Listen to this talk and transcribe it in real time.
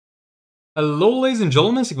Hello ladies and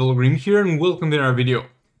gentlemen, Green here and welcome to our video.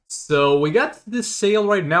 So we got this sale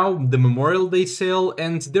right now, the Memorial Day sale,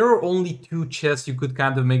 and there are only two chests you could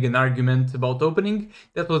kind of make an argument about opening.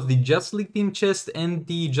 That was the Just League Team chest and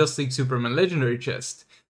the Just League Superman Legendary chest.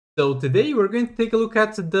 So today we're going to take a look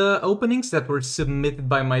at the openings that were submitted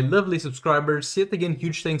by my lovely subscribers. Yet again,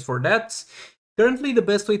 huge thanks for that. Currently, the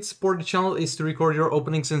best way to support the channel is to record your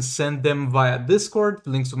openings and send them via Discord.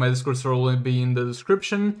 Links to my Discord server will be in the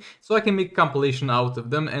description, so I can make a compilation out of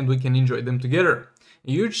them and we can enjoy them together.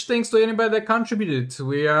 Huge thanks to anybody that contributed.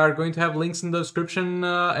 We are going to have links in the description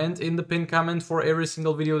and in the pinned comment for every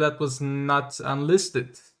single video that was not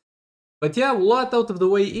unlisted. But yeah, a lot out of the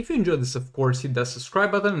way. If you enjoyed this, of course, hit that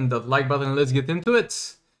subscribe button and that like button and let's get into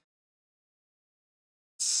it.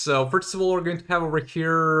 So first of all, we're going to have over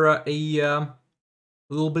here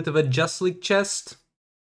a little bit of a Just League chest.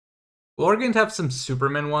 We're going to have some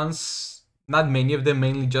Superman ones. Not many of them,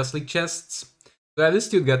 mainly Just League chests. So yeah, this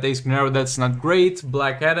dude got Ace Green Arrow, that's not great.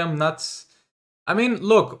 Black Adam, not... I mean,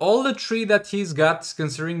 look, all the three that he's got,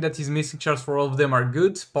 considering that he's missing shards for all of them, are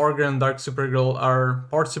good. Power Girl and Dark Supergirl are...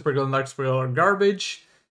 Power Supergirl and Dark Supergirl are garbage.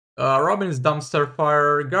 Robin is Dumpster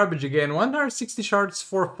Fire, garbage again. 160 shards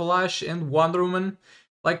for Flash and Wonder Woman.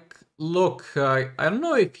 Like, look, I don't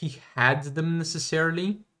know if he had them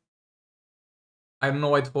necessarily. I don't know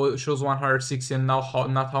why it shows 160 and now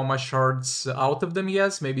not how much shards out of them he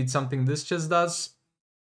has. Maybe it's something this chest does.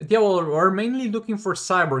 But yeah, well, we're mainly looking for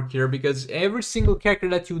Cyborg here because every single character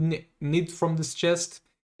that you need from this chest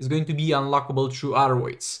is going to be unlockable through other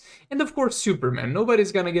ways. And of course, Superman.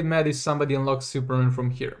 Nobody's gonna get mad if somebody unlocks Superman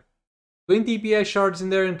from here. 20 EPI shards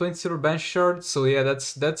in there and 20 Silver Bench shards. So yeah,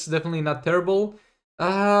 that's definitely not terrible.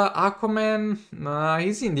 Aquaman,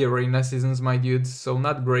 he's in the arena seasons, my dude, so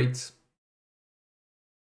not great.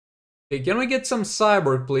 Okay, can we get some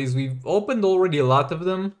Cyborg, please? We've opened already a lot of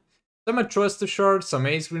them. Some Atrocity shards, some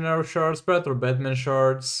Ace Green Arrow shards, Predator Batman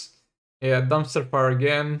shards. Yeah, Dumpster Fire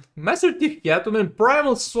again. Master Chief Catwoman,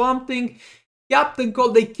 Primal Swamp Thing, Captain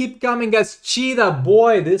Cold, they keep coming as Cheetah.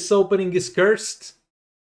 Boy, this opening is cursed.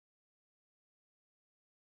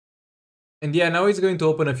 And yeah, now he's going to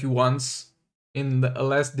open a few ones in the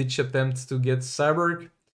last-ditch attempt to get Cyborg.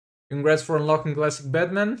 Congrats for unlocking Classic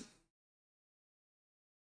Batman.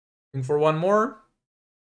 Looking for one more.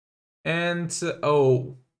 And,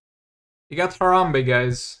 oh. You got Harambe,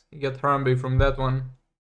 guys. You got Harambe from that one.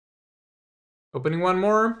 Opening one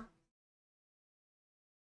more.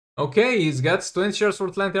 Okay, he's got 20 shares for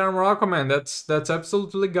Atlantic Armor Aquaman. That's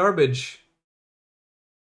absolutely garbage.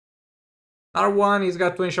 Another one, he's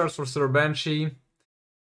got 20 shares for Silver Banshee.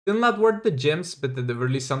 Still not worth the gems, but at the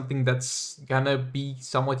very least something that's gonna be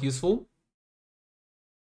somewhat useful.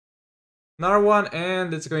 Another one,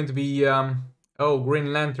 and it's going to be, oh,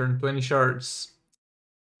 Green Lantern, 20 shards.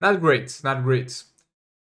 Not great, not great.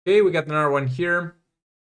 Okay, we got another one here.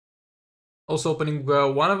 Also opening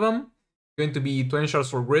one of them. Going to be 20 shards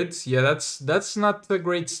for Grids. Yeah, that's not a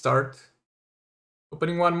great start.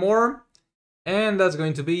 Opening one more. And that's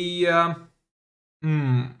going to be,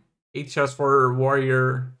 8 shards for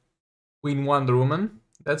Warrior Queen Wonder Woman.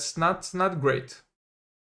 That's not great.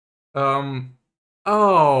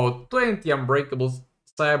 Oh, 20 Unbreakable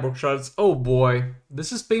Cyborg shards. Oh boy,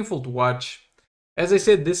 this is painful to watch. As I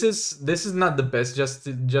said, this is not the best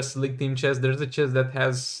just League Team chest. There's a chest that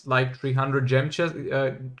has like 300 gem chest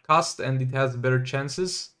cost and it has better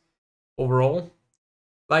chances overall.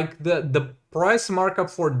 Like the price markup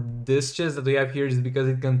for this chest that we have here is because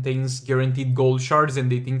it contains guaranteed gold shards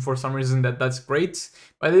and they think for some reason that that's great.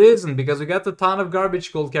 But it isn't, because we got a ton of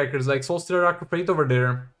garbage gold characters like Solstice Rocker Fate over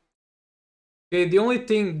there. Okay, the only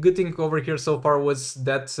good thing over here so far was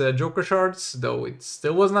that Joker shards, though it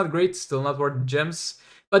still was not great, still not worth gems.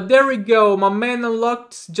 But there we go, my man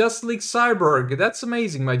unlocked Just League Cyborg. That's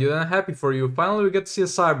amazing, my dude, I'm happy for you. Finally we get to see a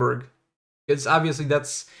Cyborg. Because obviously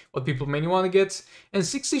that's what people mainly want to get. And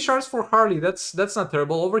 60 shards for Harley, that's not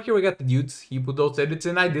terrible. Over here we got the dude, he put those edits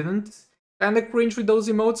in, I didn't. Kinda cringe with those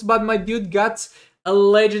emotes, but my dude got a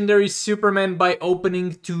legendary Superman by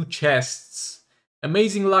opening 2 chests.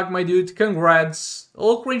 Amazing luck, my dude, congrats.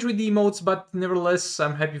 All cringe with the emotes, but nevertheless,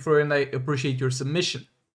 I'm happy for you and I appreciate your submission.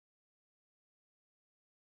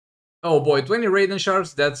 Oh boy, 20 Raiden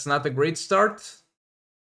shards, that's not a great start.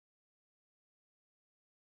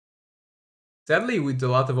 Sadly, with a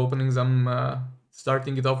lot of openings I'm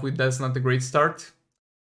starting it off with, that's not a great start.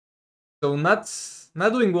 So not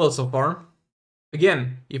doing well so far.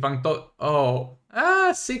 Again, if I'm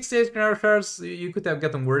 68 shards, you could have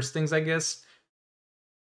gotten worse things, I guess.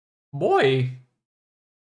 Boy,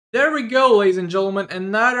 there we go, ladies and gentlemen,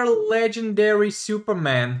 another legendary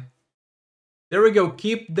Superman. There we go.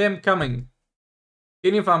 Keep them coming.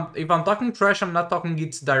 And if I'm talking trash, I'm not talking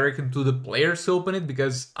it's directed to the players who open it,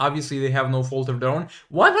 because obviously they have no fault of their own.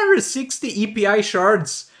 160 EPI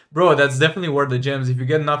shards! Bro, that's definitely worth the gems. If you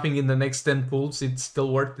get nothing in the next 10 pulls, it's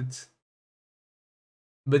still worth it.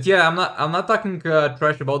 But yeah, I'm not talking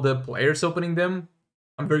trash about the players opening them.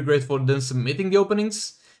 I'm very grateful for them submitting the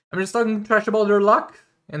openings. I'm just talking trash about their luck,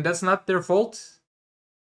 and that's not their fault.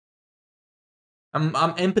 I'm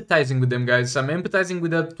empathizing with them, guys. I'm empathizing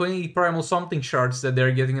with the 20 primal something shards that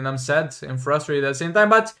they're getting, and I'm sad and frustrated at the same time.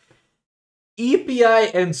 But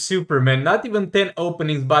EPI and Superman, not even 10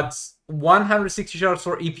 openings, but 160 shards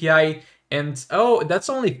for EPI, and oh, that's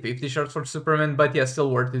only 50 shards for Superman, but yeah,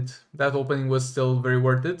 still worth it. That opening was still very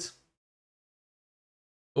worth it.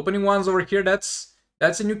 Opening ones over here, that's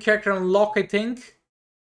a new character unlock, I think.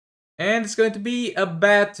 And it's going to be a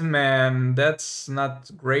Batman. That's not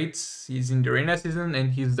great. He's in the arena season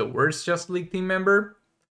and he's the worst Just League team member.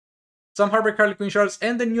 Some Harper Harley Quinn shards,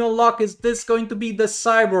 and the new unlock is this going to be the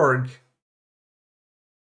Cyborg.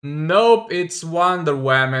 Nope, it's Wonder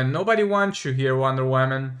Woman. Nobody wants you here, Wonder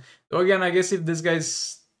Woman. So again, I guess if this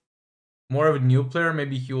guy's more of a new player,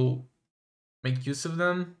 maybe he'll make use of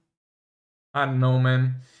them. I don't know,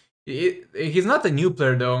 man. He's not a new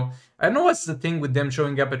player though. I don't know what's the thing with them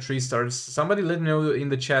showing up at 3 stars. Somebody let me know in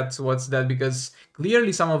the chat what's that, because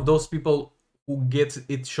clearly some of those people who get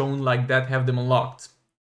it shown like that have them unlocked.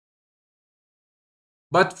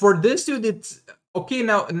 But for this dude, it's okay.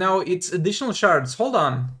 Now it's additional shards. Hold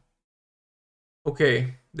on.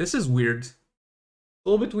 Okay, this is weird. A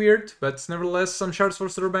little bit weird, but nevertheless, some shards for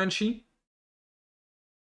Sir Banshee.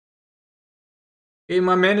 Okay,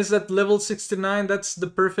 my man is at level 69. That's the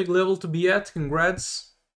perfect level to be at. Congrats.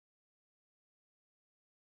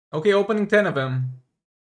 Okay, opening 10 of them.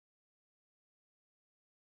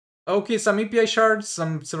 Okay, some EPI shards,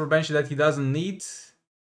 some Silver Banshee that he doesn't need.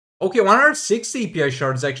 Okay, 160 EPI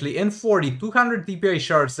shards actually, and 40, 200 EPI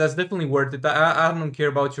shards. That's definitely worth it. I don't care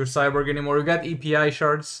about your Cyborg anymore. You got EPI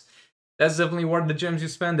shards. That's definitely worth the gems you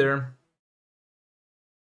spend there.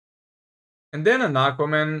 And then an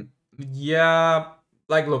Aquaman. Yeah,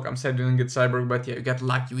 like, look, I'm sad you didn't get Cyborg, but yeah, you got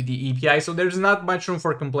lucky with the EPI, so there's not much room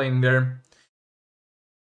for complaining there.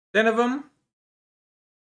 10 of them.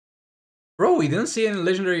 Bro, we didn't see any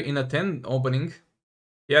legendary in a 10 opening.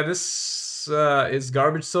 Yeah, this is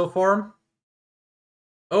garbage so far.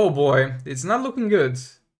 Oh boy, it's not looking good.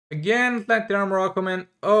 Again, Atlantic Armor Aquaman.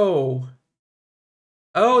 Oh.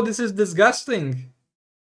 Oh, this is disgusting.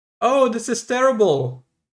 Oh, this is terrible.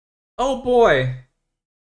 Oh boy.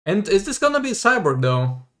 And is this gonna be Cyborg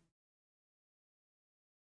though?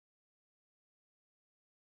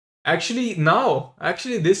 Actually, no.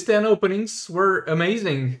 Actually, these 10 openings were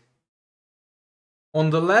amazing. On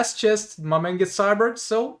the last chest, my man gets Cyborg,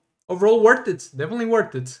 so overall worth it. Definitely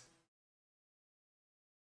worth it.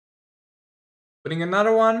 Putting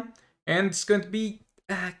another one, and it's going to be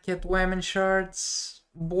Catwoman shards.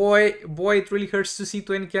 Boy, it really hurts to see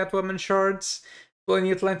 20 Catwoman shards.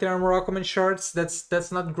 20 Atlantic Armor Aquaman shards.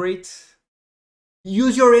 That's not great.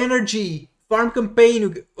 Use your energy. Farm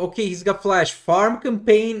campaign. Okay, he's got flash. Farm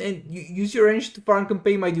campaign and use your energy to farm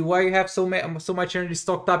campaign, my dude. Why you have so much energy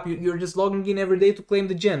stocked up? You're just logging in every day to claim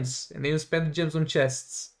the gems, and then you spend the gems on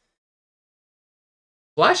chests.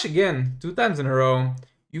 Flash again, 2 times in a row.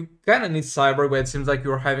 You kind of need Cyborg, but it seems like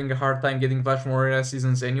you're having a hard time getting Flash from arena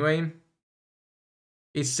seasons anyway.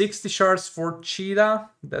 It's 60 shards for Cheetah.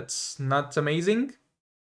 That's not amazing.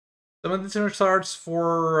 Some additional shards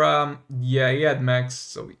for yeah, he had max,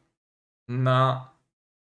 so nah.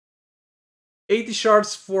 80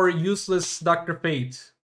 shards for useless Dr.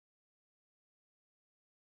 Fate.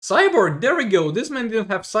 Cyborg, there we go. This man didn't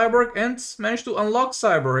have Cyborg and managed to unlock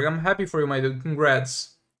Cyborg. I'm happy for you, my dude.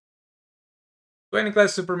 Congrats. 20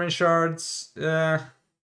 class Superman shards.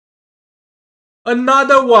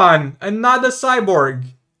 Another one! Another Cyborg!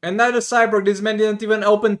 Another Cyborg. This man didn't even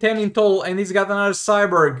open 10 in total and he's got another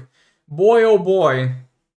Cyborg. Boy, oh boy.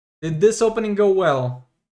 Did this opening go well?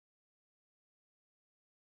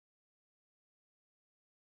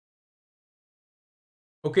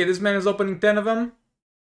 Okay, this man is opening 10 of them.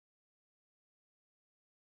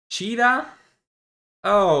 Cheetah?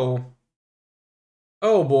 Oh.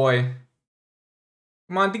 Oh boy.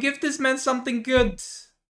 Come on, to give this man something good.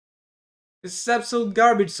 This is absolute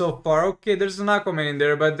garbage so far. Okay, there's an Aquaman in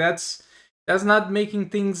there, but that's not making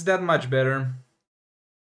things that much better.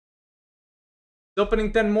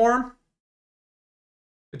 Opening 10 more.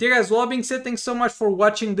 But yeah guys, with all being said, thanks so much for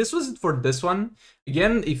watching. This was it for this one.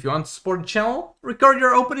 Again, if you want to support the channel, record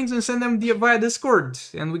your openings and send them via Discord.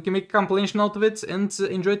 And we can make a compilation out of it and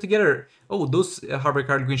enjoy it together. Oh, those Harbor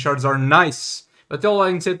Card Queen shards are nice. But all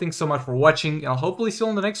being said, thanks so much for watching. And I'll hopefully see you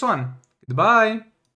on the next one. Goodbye!